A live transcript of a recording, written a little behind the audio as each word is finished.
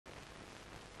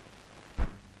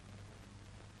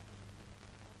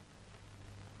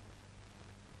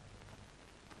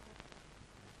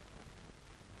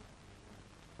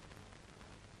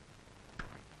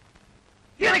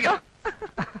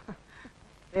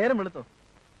നേരം വെളുത്തോ?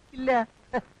 ഇല്ല.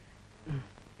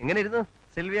 എങ്ങനെ ഇരുന്നു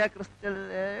സിൽവിയ ക്രിസ്റ്റൽ?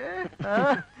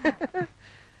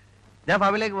 ഞാൻ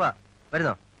ഫാമിലേക്ക് പോവാ,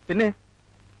 വരുന്നോ? പിന്നെ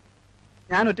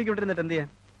ഞാൻ ഒറ്റയ്ക്ക് വിട്ടിരുന്നിട്ട് എന്ത് ചെയ്യാൻ?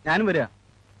 ഞാനും വരിക.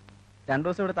 2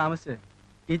 ദിവസം ഇവിടെ താമസിച്ച്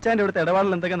ഈച്ചാന്റെ ഇവിടുത്തെ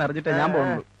ഇടപാടിൽ എന്തൊക്കെ നിറഞ്ഞിട്ടേ ഞാൻ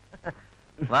പോകുള്ളൂ.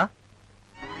 വാ.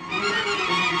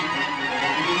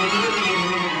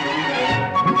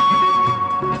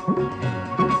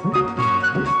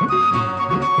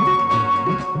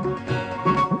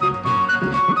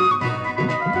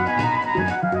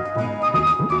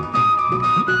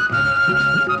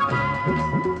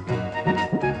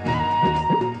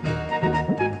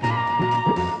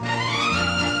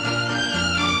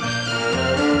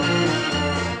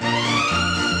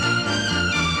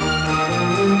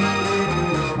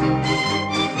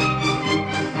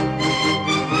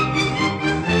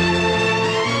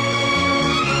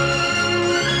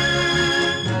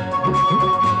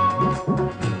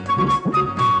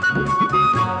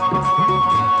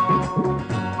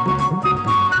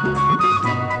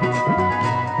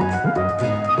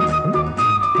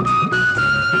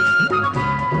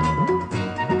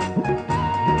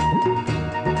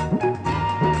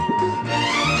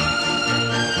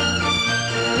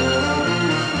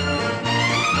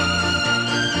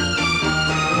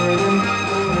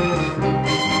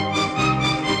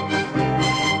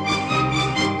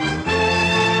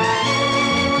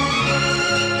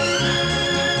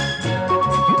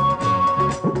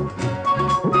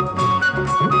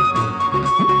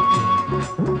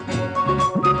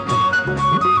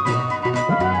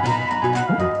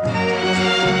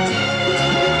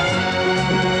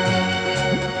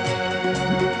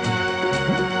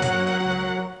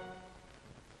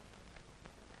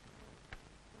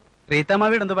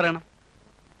 റീത്തമ്മാവിയോട് എന്ത് പറയണം?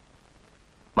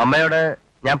 മമ്മയോട്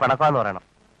ഞാൻ പണക്കാന്ന് പറയണം.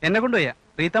 എന്നെ കൊണ്ടുപോയാ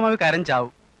റീത്തമ്മാവി കരൻ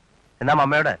ചാവും. എന്നാ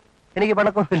മമ്മയോട് എനിക്ക്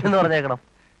പണക്കൊന്നുമില്ലെന്ന് പറഞ്ഞേക്കണം.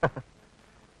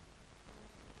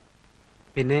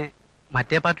 പിന്നെ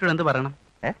മറ്റേ പാർട്ടിയോട് എന്ത് പറയണം?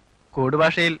 കോഡ്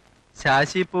ഭാഷയിൽ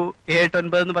ശാശിപ്പൂ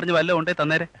 7-9 എന്ന് പറഞ്ഞ് വല്ലതും ഉണ്ടേ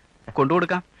തന്നേരെ,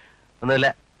 കൊണ്ടുകൊടുക്കാം. ഒന്നുമില്ല.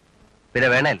 പിന്നെ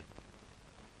വേണേൽ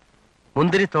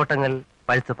മുന്തിരിത്തോട്ടങ്ങൾ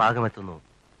പഴുത്ത് പാകമെത്തുന്നു,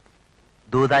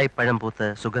 ദൂതായി പഴം പൂത്ത്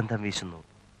സുഗന്ധം വീശുന്നു,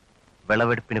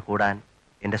 വിളവെടുപ്പിന് കൂടാൻ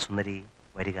എന്റെ സുന്ദരി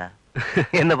വരിക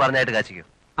എന്ന് പറഞ്ഞായിട്ട് കാച്ചിക്കോ.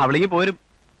 അവളിങ്ങി പോരും.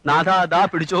 നാഥാ ദാ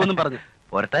പിടിച്ചോന്നും പറഞ്ഞു.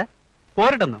 പോരട്ടെ?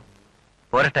 പോരട്ടെന്നോ?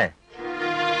 പോരട്ടെ.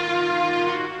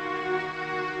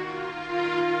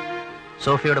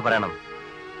 സോഫിയോട് പറയണം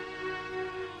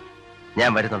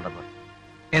ഞാൻ വരുന്നുണ്ടെന്ന്.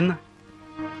 എന്ന്?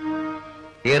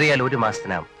 ഏറിയാൽ 1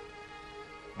 മാസത്തിനാവും,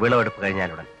 വിളവെടുപ്പ്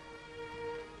കഴിഞ്ഞാലുടൻ.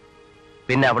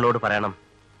 പിന്നെ അവളോട് പറയണം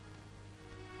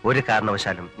ഒരു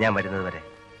കാരണവശാലും ഞാൻ വരുന്നത് വരെ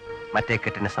മറ്റേ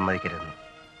കെട്ടിനെ സമ്മതിക്കരുതെന്ന്.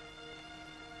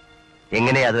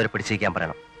 എങ്ങനെ അതുവരെ പിടിച്ചിരിക്കാൻ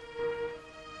പറയണം.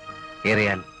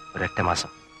 ഏറിയാൽ 1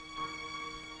 മാസം.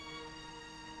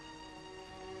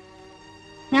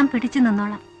 ഞാൻ പിടിച്ചു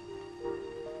നിന്നോളാം.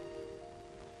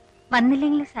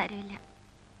 വന്നില്ലെങ്കിലും സാരമില്ല.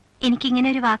 എനിക്കിങ്ങനെ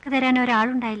ഒരു വാക്ക് തരാൻ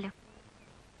ഒരാളുണ്ടായല്ലോ.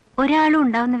 ഒരാളും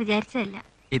ഉണ്ടാവുമെന്ന് വിചാരിച്ചതല്ല.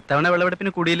 ഇത്തവണ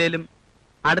വിളവെടുപ്പിന് കൂടിയില്ലേലും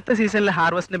അടുത്ത സീസണിലെ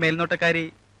ഹാർവസ്റ്റിന്റെ മേൽനോട്ടക്കാരി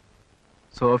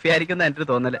സോഫി ആയിരിക്കുന്ന എൻ്റെ ഒരു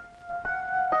തോന്നല്.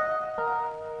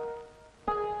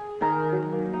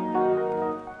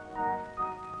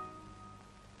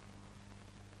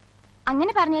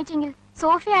 അങ്ങനെ പറഞ്ഞേച്ചെങ്കിൽ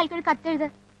സോഫി അയാൾക്കൊരു കത്തെഴുത്.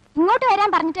 ഇങ്ങോട്ട് വരാൻ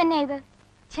പറഞ്ഞിട്ട് തന്നെ ഇത്.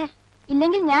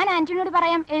 ഇല്ലെങ്കിൽ ഞാൻ ആന്റണിയോട്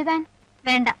പറയാം എഴുതാൻ.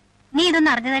 വേണ്ട, നീ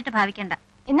ഇതൊന്നും അറിഞ്ഞതായിട്ട് ഭാവിക്കണ്ട.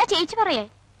 എന്നാ ചേച്ചി പറയേ,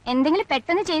 എന്തെങ്കിലും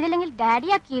പെട്ടെന്ന് ചെയ്തില്ലെങ്കിൽ ഡാഡി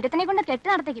ആ കീടത്തിനെ കൊണ്ട് കെട്ട്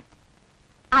നടത്തിക്കും.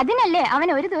 അതിനല്ലേ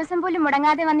അവൻ ഒരു ദിവസം പോലും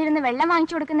മുടങ്ങാതെ വന്നിരുന്ന് വെള്ളം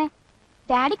വാങ്ങിച്ചു കൊടുക്കുന്നേ.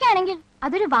 ഡാഡിക്കാണെങ്കിൽ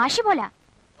അതൊരു വാശി പോലാ.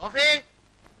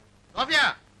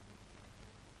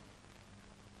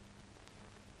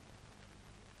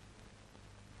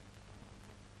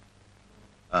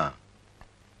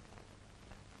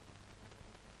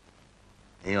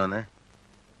 നീ വന്നേ.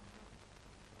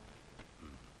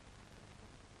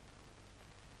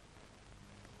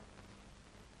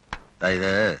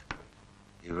 ഇത്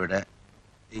ഇവിടെ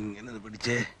ഇങ്ങനെ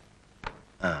പിടിച്ചേ.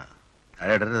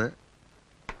 താഴെ ഇടരുത്.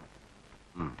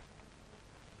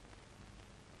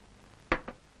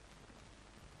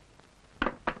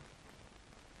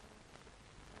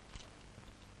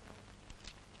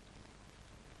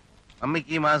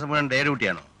 അമ്മയ്ക്ക് ഈ മാസം മുഴുവൻ ഡേ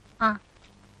ഡ്യൂട്ടിയാണോ?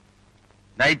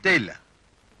 നൈറ്റേ ഇല്ല?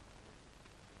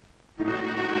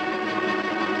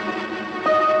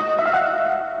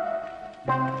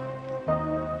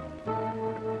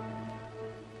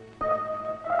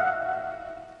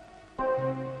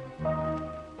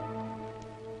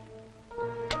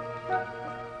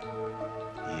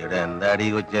 ഈയിടെ എന്താടി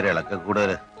കൊച്ചേരെ ഇളക്ക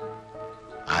കൂടുതൽ?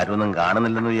 ആരൊന്നും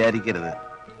കാണുന്നില്ലെന്ന് വിചാരിക്കരുത്.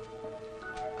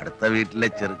 അടുത്ത വീട്ടിലെ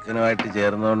ചെറുക്കനുമായിട്ട്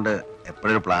ചേർന്നുകൊണ്ട്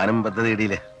എപ്പോഴൊരു പ്ലാനും പദ്ധതി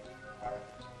ഇടിയില്ലേ?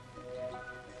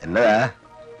 എന്നതാ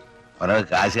അവനൊക്കെ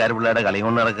കാശുകാർ പിള്ളേരുടെ കളി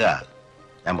കൊണ്ട് നടക്കുക.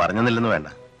 ഞാൻ പറഞ്ഞെന്നില്ലെന്ന് വേണ്ട,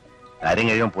 കാര്യം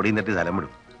കഴിയുമ്പോൾ പൊടിയും തട്ടി സ്ഥലം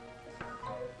വിടും.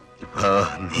 ഇപ്പൊ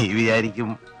നീ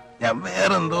വിചാരിക്കും ഞാൻ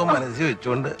വേറെന്തോ മനസ്സിൽ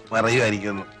വെച്ചുകൊണ്ട്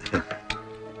പറയുമായിരിക്കുന്നു.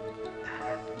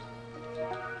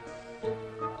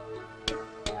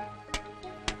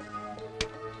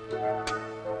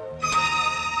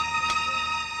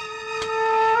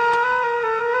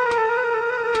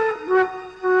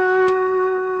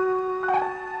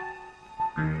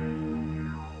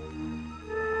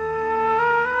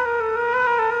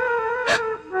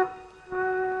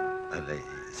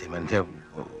 സിമന്റ്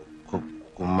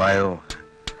കുമ്മായോ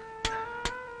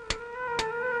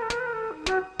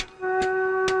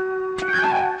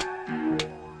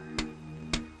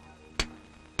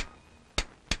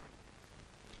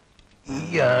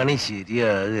ഈ ആണി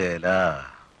ശരിയാകുകയല്ല.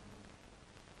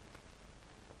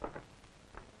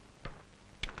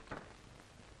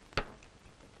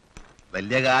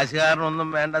 വലിയ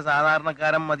കാശുകാരനൊന്നും വേണ്ട,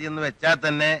 സാധാരണക്കാരൻ മതിയെന്ന് വെച്ചാൽ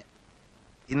തന്നെ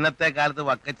ഇന്നത്തെ കാലത്ത്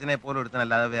വക്കച്ചനെ പോലെ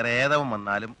ഒരുത്തനല്ലാതെ വേറെ ഏതവും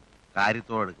വന്നാലും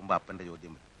കാര്യത്തോടെ എടുക്കുമ്പോ അപ്പന്റെ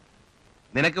ചോദ്യം വരും.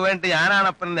 നിനക്ക് വേണ്ടി ഞാനാണ്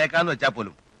അപ്പൻ നേക്കാന്ന് വെച്ചാൽ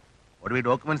പോലും ഒടുവിൽ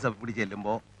ഡോക്യുമെന്റ്സ് പിടിച്ച്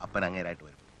ചെല്ലുമ്പോ അപ്പൻ അങ്ങേരായിട്ട്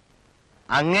വരും.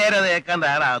 അങ്ങേരെ നേക്കാൻ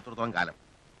തയ്യാറാകത്തോളം കാലം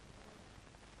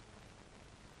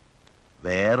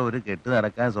വേറൊരു കെട്ട്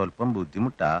നടക്കാൻ സ്വല്പം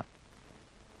ബുദ്ധിമുട്ടാ.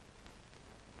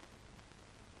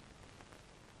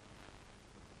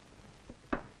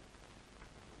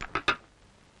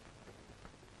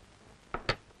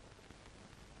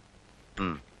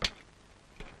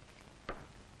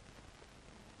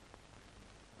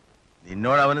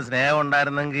 നിന്നോട് അവന് സ്നേഹം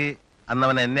ഉണ്ടായിരുന്നെങ്കിൽ അന്ന്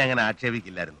അവൻ എന്നെ അങ്ങനെ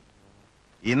ആക്ഷേപിക്കില്ലായിരുന്നു.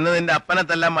 ഇന്ന് നിന്റെ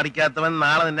അപ്പനെത്തെല്ലാം മടിക്കാത്തവൻ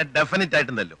നാളെ നിന്നെ ഡെഫിനറ്റ്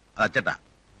ആയിട്ടും തല്ലോ. അത് അച്ചട്ടാ.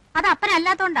 അത്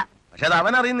അപ്പനല്ലാത്തോണ്ടാ. പക്ഷെ അത്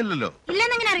അവൻ അറിയുന്നില്ലല്ലോ.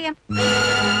 ഇല്ലെന്നെങ്ങനെ അറിയാം?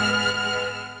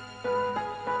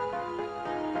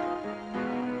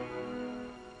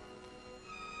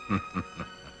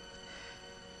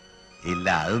 ഇല്ല,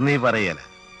 അത് നീ പറയല.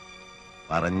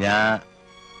 പറഞ്ഞാ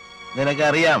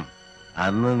നിനക്കറിയാം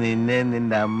അന്ന് നിന്നെ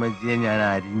നിന്റെ അമ്മച്ചിയെ ഞാൻ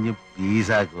അരിഞ്ഞ്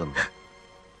പീസാക്കുമെന്ന്.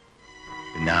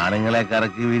 പിന്നെ ആണുങ്ങളെ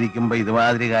കറക്കി വിരിക്കുമ്പോ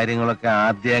ഇതുമാതിരി കാര്യങ്ങളൊക്കെ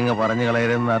ആദ്യം അങ്ങ് പറഞ്ഞു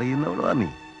കളയരുതെന്ന് അറിയുന്നവളാ നീ.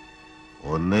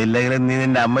 ഒന്നുമില്ലെങ്കിലും നീ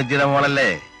നിന്റെ അമ്മച്ചിയുടെ മോളല്ലേ,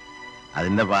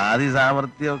 അതിന്റെ പാതി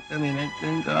സാമർത്ഥ്യമൊക്കെ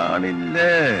നിനക്കും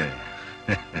കാണില്ലേ?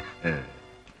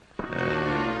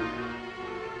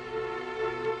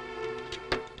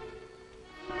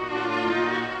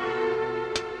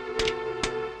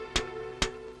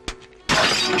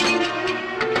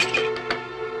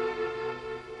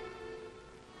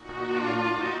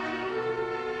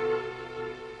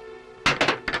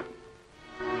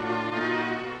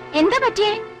 എന്താ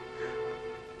പറ്റിയേ?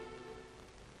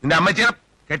 നിന്റെ അമ്മച്ചിയെ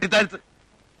കെട്ടിത്താഴ്ത്ത്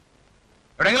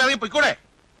എവിടെയെങ്കിലും അറിയി പൊയ്ക്കൂടെ?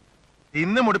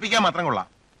 ഇന്ന് മുടിപ്പിക്കാൻ മാത്രം കൊള്ളാം.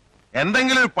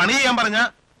 എന്തെങ്കിലും ഒരു പണി ചെയ്യാൻ പറഞ്ഞ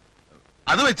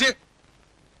അത് വെച്ച്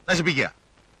നശിപ്പിക്കുക.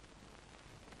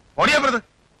 ഓടിയാപ്പുറത്ത്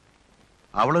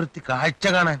അവളൊരുത്തി കാഴ്ച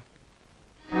കാണാൻ.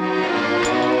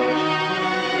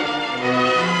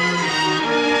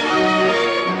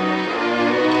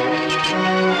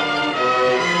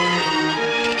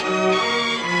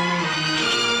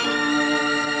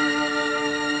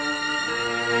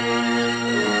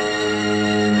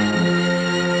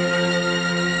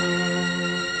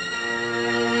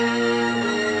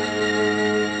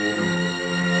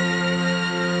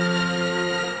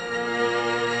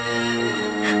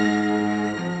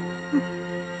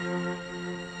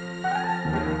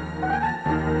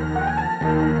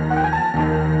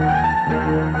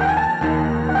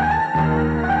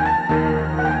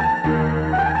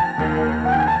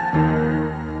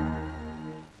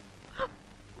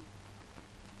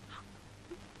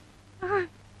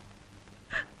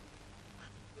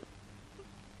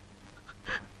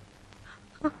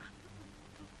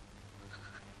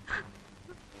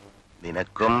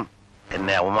 നിനക്കും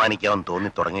എന്നെ അവമാനിക്കാൻ തോന്നി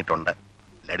തുടങ്ങിയിട്ടുണ്ട്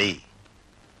ലടി.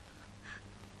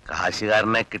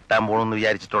 കാശുകാരനെ കിട്ടാൻ പോണെന്ന്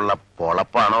വിചാരിച്ചിട്ടുള്ള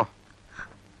പൊളപ്പാണോ?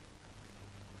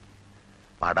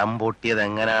 പടം പൊട്ടിയത്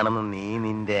എങ്ങനെയാണെന്ന് നീ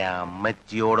നിന്റെ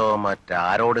അമ്മച്ചിയോടോ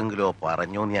മറ്റാരോടെങ്കിലോ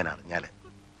പറഞ്ഞോന്ന് ഞാൻ അറിഞ്ഞാല്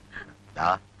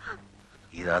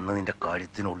ഇതന്ന് നിന്റെ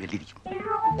കഴുത്തിനുള്ളിലിരിക്കും.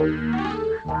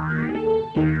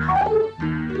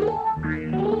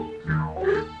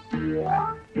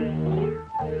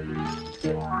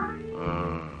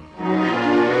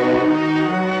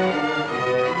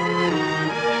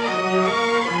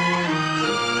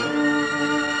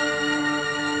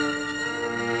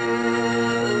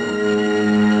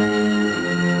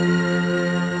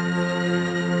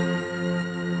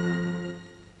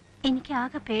 എനിക്ക്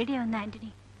ആകെ പേടിയാവുന്ന ആന്റണി.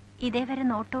 ഇതേവരെ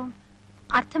നോട്ടവും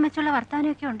അർത്ഥം വെച്ചുള്ള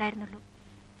വർത്താനമൊക്കെ ഉണ്ടായിരുന്നുള്ളൂ.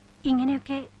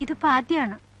 ഇങ്ങനെയൊക്കെ ഇതിപ്പോ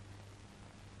ആദ്യമാണ്.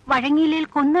 വഴങ്ങിയില്ലേൽ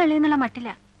കൊന്നുകളയെന്നുള്ള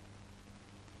മട്ടില്ല.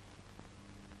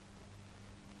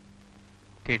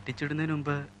 കെട്ടിച്ചിടുന്നതിന്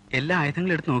മുമ്പ് എല്ലാ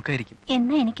ആയുധങ്ങളും എടുത്ത് നോക്കായിരിക്കും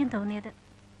എന്നാ എനിക്കും തോന്നിയത്.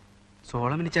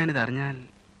 സോളമനിച്ചാൻ ഇത് അറിഞ്ഞാൽ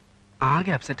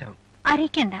ആകെ അപ്സെറ്റ് ആവും.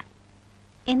 അറിയിക്കണ്ട.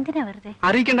 എന്തിനാ വെറുതെ?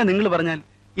 അറിയിക്കണ്ട നിങ്ങൾ പറഞ്ഞാൽ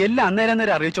എല്ലാം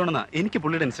അന്നേരം അറിയിച്ചോണെന്നാ എനിക്ക്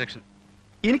പുള്ളിയുടെ ഇൻസ്ട്രക്ഷൻ.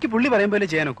 എനിക്ക് പുള്ളി പറയും പോലെ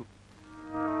ചെയ്യാൻ നോക്കൂ.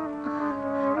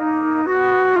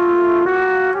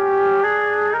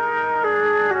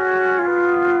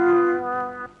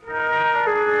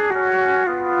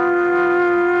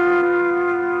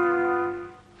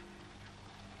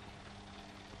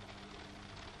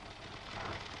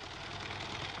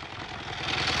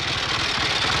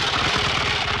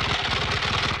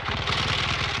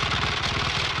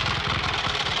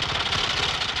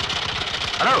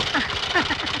 ഹലോ,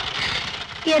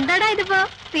 എന്താടാ ഇതിപ്പോ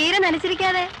തീരെ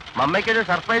നനച്ചിരിക്കാതെ? മമ്മയ്ക്കൊരു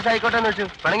സർപ്രൈസ് ആയിക്കോട്ടെ എന്ന് വെച്ചു.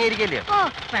 പിണങ്ങിയിരിക്കല്ലയോ? ഓ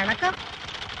പിണക്കം.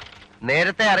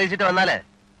 നേരത്തെ അറിയിച്ചിട്ട് വന്നാലേ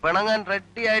പിണങ്ങാൻ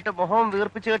റെഡി ആയിട്ട് മുഖവും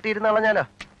വീർപ്പിച്ചു കെട്ടിയിരുന്ന് കളഞ്ഞാലോ?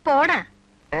 പോടാ.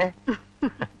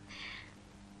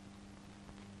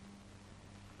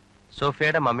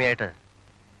 സോഫിയയുടെ മമ്മിയായിട്ട്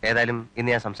ഏതായാലും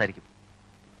ഇന്ന് ഞാൻ സംസാരിക്കും.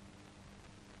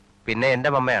 പിന്നെ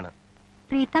എന്റെ മമ്മയാണ്.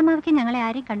 പ്രീതമാവിക്ക് ഞങ്ങളെ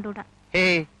ആരെയും കണ്ടൂടാ.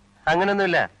 ഹേയ്,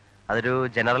 അങ്ങനൊന്നുമില്ല. അതൊരു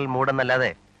ജനറൽ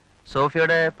മൂഡെന്നല്ലാതെ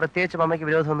സോഫിയോട് പ്രത്യേകിച്ച് മമ്മയ്ക്ക്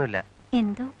വിരോധമൊന്നുമില്ല.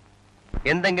 എന്തോ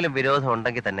എന്തെങ്കിലും വിരോധം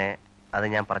ഉണ്ടെങ്കിൽ തന്നെ അത്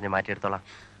ഞാൻ പറഞ്ഞു മാറ്റിയെടുത്തോളാം.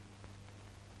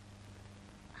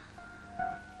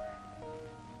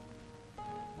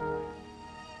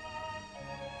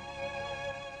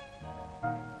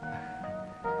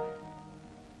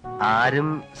 ആരും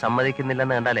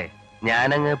സമ്മതിക്കുന്നില്ലെന്ന് കണ്ടാലേ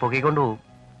ഞാനങ്ങ് പൊക്കിക്കൊണ്ടുപോകും.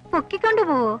 പൊക്കിക്കൊണ്ടു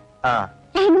പോവോ? ആ,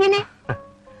 എങ്ങനെ?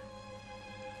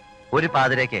 ഒരു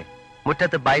പാതിരേക്ക്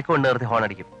മുറ്റത്ത് ബൈക്ക് കൊണ്ട് നിർത്തി ഹോൺ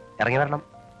അടിക്കും. ഇറങ്ങി വരണം.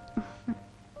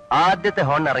 ആദ്യത്തെ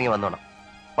ഹോൺ ഇറങ്ങി വന്നോണം.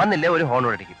 വന്നില്ലേ ഒരു ഹോൺ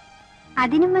അടിക്കും.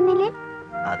 അതിനും വന്നില്ലേ?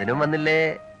 അതിനും വന്നില്ലേ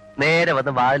നേരെ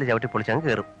വന്ന് വാതിൽ ചവിട്ടി പൊളിച്ചങ്ങ്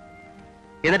കയറും.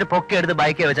 എന്നിട്ട് പൊക്കി എടുത്ത്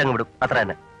ബൈക്കേ വെച്ചങ്ങ് വിടും. അത്ര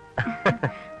തന്നെ.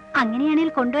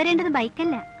 അങ്ങനെയാണെങ്കിൽ കൊണ്ടുവരേണ്ടത്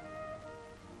ബൈക്കല്ല,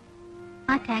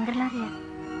 ആ ടാങ്കർ ലോറിയാ.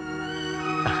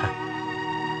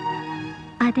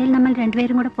 അതിൽ നമ്മൾ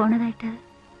രണ്ടുപേരും കൂടെ പോണതായിട്ട്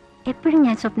എപ്പോഴും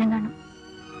ഞാൻ സ്വപ്നം കാണും.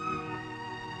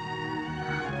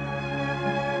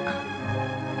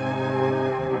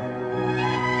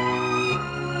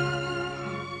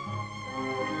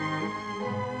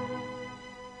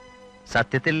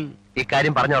 സത്യത്തിൽ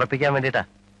ഇക്കാര്യം പറഞ്ഞുറപ്പിക്കാൻ വേണ്ടിട്ടാ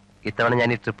ഇത്തവണ ഞാൻ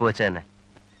ഈ ട്രിപ്പ് വെച്ച തന്നെ.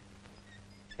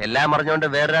 എല്ലാം അറിഞ്ഞുകൊണ്ട്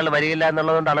വേറൊരാൾ വരികയില്ല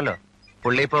എന്നുള്ളതുകൊണ്ടാണല്ലോ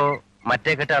പുള്ളി ഇപ്പോ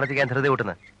മറ്റേ കെട്ട് നടത്തിക്കാൻ ധൃതി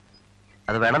കൂട്ടുന്നത്.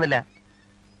 അത് വേണമെന്നില്ല.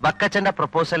 വക്കച്ചന്റെ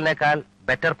പ്രപ്പോസലിനേക്കാൾ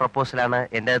ബെറ്റർ പ്രപ്പോസലാണ്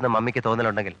എന്റേതെന്ന് മമ്മിക്ക്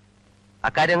തോന്നലുണ്ടെങ്കിൽ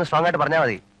അക്കാര്യം അങ്ങ് സ്ട്രോങ് ആയിട്ട് പറഞ്ഞാൽ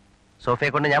മതി. സോഫിയെ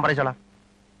കൊണ്ട് ഞാൻ പറയിച്ചോളാം.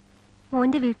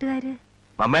 മോന്റെ വീട്ടുകാര്?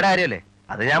 മമ്മയുടെ കാര്യമല്ലേ,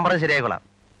 അത് ഞാൻ പറഞ്ഞ് ശരിയായിക്കോളാം.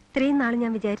 ഇത്രയും നാൾ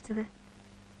ഞാൻ വിചാരിച്ചത്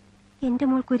എന്റെ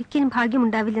മോൾക്ക് ഒരിക്കലും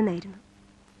ഭാഗ്യമുണ്ടാവില്ലെന്നായിരുന്നു.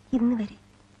 ഇന്ന് വരെ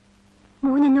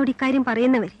മോൻ എന്നോട് ഇക്കാര്യം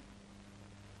പറയുന്നവരെ.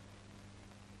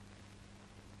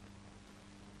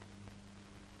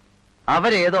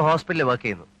 അവരേതോ ഹോസ്പിറ്റലിൽ വർക്ക്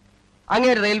ചെയ്യുന്നു,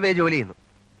 അങ്ങേര് റെയിൽവേ ജോലി ചെയ്യുന്നു.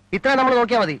 ഇത്ര നമ്മൾ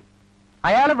നോക്കിയാൽ മതി.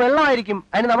 അയാള് വെള്ളമായിരിക്കും,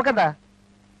 അതിന് നമുക്കെന്താ?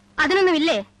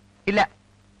 അതിനൊന്നുമില്ലേ? ഇല്ല,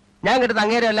 ഞാൻ കിട്ടുന്ന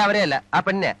അങ്ങേരല്ല അവരെയല്ല, ആ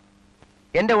പെണ്ണെ.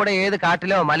 എന്റെ കൂടെ ഏത്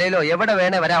കാട്ടിലോ മലയിലോ എവിടെ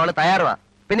വേണേ വരാൻ അവള് തയ്യാറുവാ.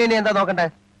 പിന്നെ ഇനി എന്താ നോക്കണ്ടേ?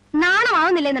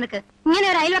 നാണമാവുന്നില്ലേ നിനക്ക് ഇങ്ങനെ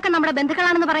ഒരു അയൽവക്കം നമ്മുടെ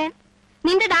ബന്ധുക്കളാണെന്ന് പറയാൻ?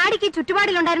 നിന്റെ ഡാഡിക്ക്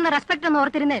ചുറ്റുപാടിലുണ്ടായിരുന്ന റെസ്പെക്ട് ഒന്ന്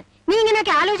ഓർത്തിരുന്ന് നീ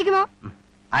ഇങ്ങനെയൊക്കെ ആലോചിക്കുമോ?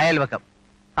 അയൽവക്കം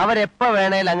അവരെപ്പോ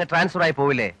വേണേലും അങ്ങ് ട്രാൻസ്ഫർ ആയി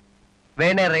പോവില്ലേ?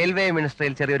 വേണേ റെയിൽവേ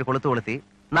മിനിസ്ട്രിയിൽ ചെറിയൊരു കൊളുത്തു കൊളുത്തി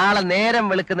നാളെ നേരം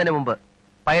വെളുക്കുന്നതിന് മുമ്പ്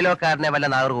പൈലോക്കാരനെ വല്ല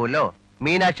നാഗർകോവിലോ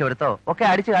മീനാക്ഷിപുരത്തോ ഒക്കെ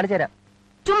അടിച്ചു കാണിച്ചു തരാം.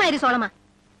 ചുമ്മാ ഇരി സോളമ.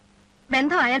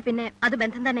 ബന്ധമായാൽ പിന്നെ അത്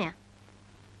ബന്ധം തന്നെയാ.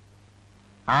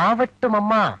 ആവട്ടും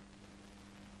അമ്മ.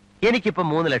 എനിക്കിപ്പോ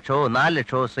 3 ലക്ഷമോ 4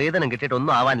 ലക്ഷമോ സ്ത്രീധനം കിട്ടിയിട്ട്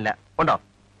ഒന്നും ആവാനില്ല. ഉണ്ടോ?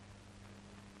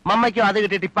 മമ്മയ്ക്കോ അത്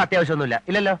കിട്ടിയിട്ട് ഇപ്പൊ അത്യാവശ്യമൊന്നുമില്ല.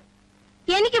 ഇല്ലല്ലോ.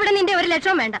 എനിക്കിവിടെ നിന്റെ 1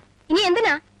 ലക്ഷവും വേണ്ട. ഇനി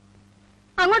എന്തിനാ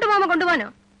അങ്ങോട്ട് പോകുമ്പോ കൊണ്ടുപോകാനോ?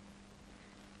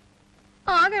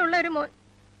 ആകെയുള്ള ഒരു മോൻ.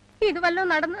 ഇത് വല്ലോ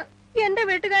നടന്ന് എന്റെ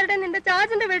വീട്ടുകാരുടെ നിന്റെ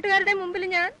ചാച്ചന്റെ വീട്ടുകാരുടെ മുമ്പിൽ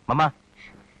ഞാൻ. മമ്മ,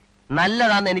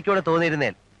 നല്ലതാന്ന് എനിക്കൂടെ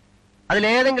തോന്നിയിരുന്നേൽ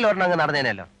അതിലേതെങ്കിലും ഒരെണ്ണം അങ്ങ്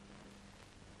നടന്നേനല്ലോ.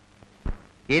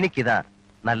 എനിക്കിതാ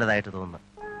നല്ലതായിട്ട് തോന്നുന്നു.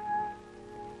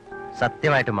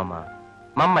 സത്യമായിട്ടും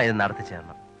മമ്മ ഇത് നടത്തി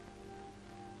ചേർണം.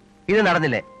 ഇത്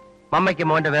നടന്നില്ലേ മമ്മയ്ക്ക്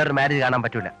മോന്റെ വേറൊരു മാരേജ് കാണാൻ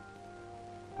പറ്റൂല.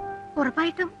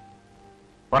 ഉറപ്പായിട്ടും?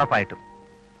 ഉറപ്പായിട്ടും.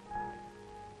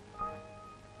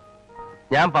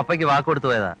 ഞാൻ പപ്പയ്ക്ക് വാക്ക് കൊടുത്തു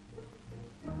പോയതാ.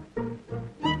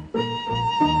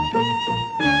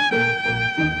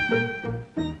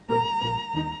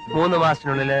 മൂന്ന്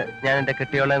മാസത്തിനുള്ളില് ഞാൻ എന്റെ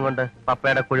കെട്ടിയോളയും കൊണ്ട്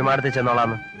പപ്പയുടെ കുഴിമാടത്തിൽ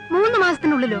ചെന്നോളാന്ന്. 3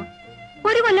 മാസത്തിനുള്ളിലോ?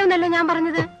 1 കൊല്ലമെന്നല്ലോ ഞാൻ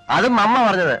പറഞ്ഞത്. അതും അമ്മ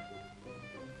പറഞ്ഞത്.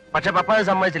 പക്ഷെ പപ്പ അത്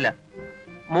സമ്മതിച്ചില്ല.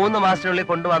 3 മാസത്തിനുള്ളിൽ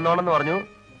കൊണ്ടുവന്നോണെന്ന് പറഞ്ഞു.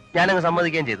 ഞാനങ്ങ്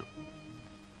സമ്മതിക്കുകയും ചെയ്തു.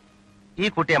 ഈ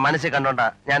കുട്ടിയെ മനസ്സിൽ കണ്ടോണ്ടാ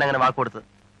ഞാൻ അങ്ങനെ വാക്ക് കൊടുത്തത്.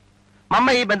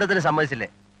 മമ്മ ഈ ബന്ധത്തിന് സമ്മതിച്ചില്ലേ,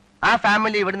 ആ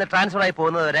ഫാമിലി ഇവിടുന്ന് ട്രാൻസ്ഫർ ആയി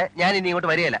പോകുന്നത് വരെ ഞാൻ ഇനി ഇങ്ങോട്ട്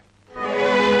വരികയില്ല.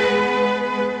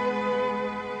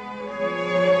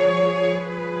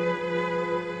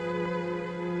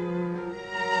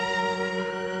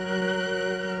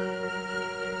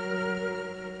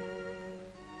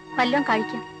 വല്ലതും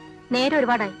കഴിക്കാം. നേരെ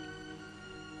ഒരുപാടായി.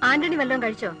 ആന്റണി വല്ലതും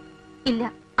കഴിച്ചോ? ഇല്ല,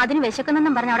 അതിന്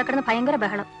വിശക്കുന്നെന്നും പറഞ്ഞ് അവിടെ കിടന്ന് ഭയങ്കര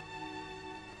ബഹളം.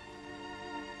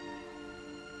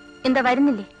 എന്താ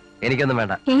വരുന്നില്ലേ? എനിക്കൊന്നും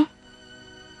വേണ്ട.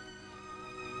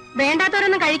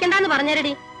 വേണ്ടാത്തവരൊന്നും കഴിക്കണ്ടെന്ന്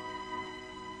പറഞ്ഞേരടി.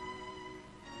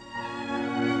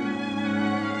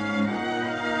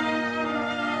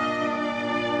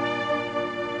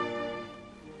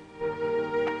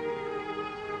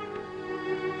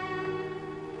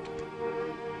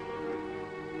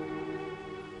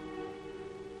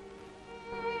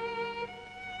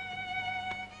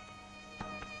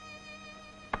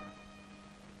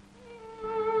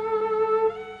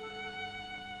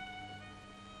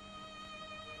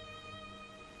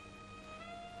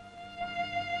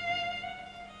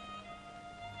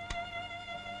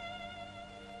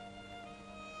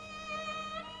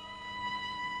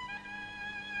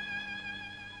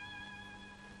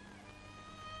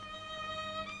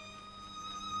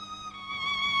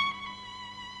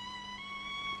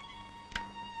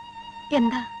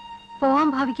 എന്താ പോവാൻ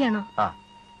ഭാവിക്കാണോ?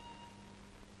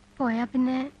 പോയാ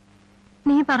പിന്നെ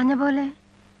നീ പറഞ്ഞ പോലെ.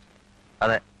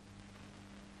 അതെ,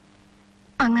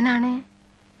 അങ്ങനാണേ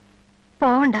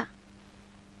പോവണ്ട.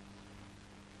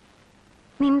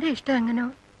 നിന്റെ ഇഷ്ടം എങ്ങനോ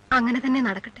അങ്ങനെ തന്നെ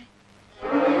നടക്കട്ടെ.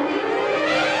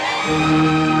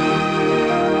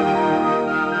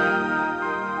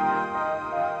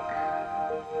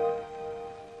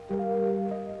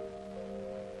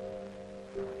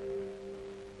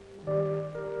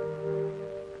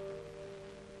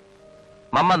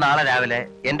 മമ്മ നാളെ രാവിലെ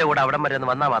എന്റെ കൂടെ അവിടം വരെ ഒന്ന്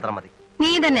വന്നാൽ മാത്രം മതി. നീ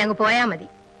തന്നെ അങ്ങ് പോയാ മതി.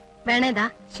 വേണേതാ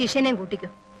ശിഷ്യനെയും കൂട്ടിക്കോ.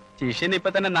 ശിഷ്യന്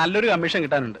ഇപ്പൊ തന്നെ നല്ലൊരു കമ്മീഷൻ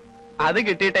കിട്ടാനുണ്ട്. അത്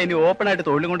കിട്ടിയിട്ട് ഇനി ഓപ്പൺ ആയിട്ട്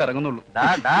തൊഴിലും കൊണ്ട് ഇറങ്ങുന്നുള്ളൂ.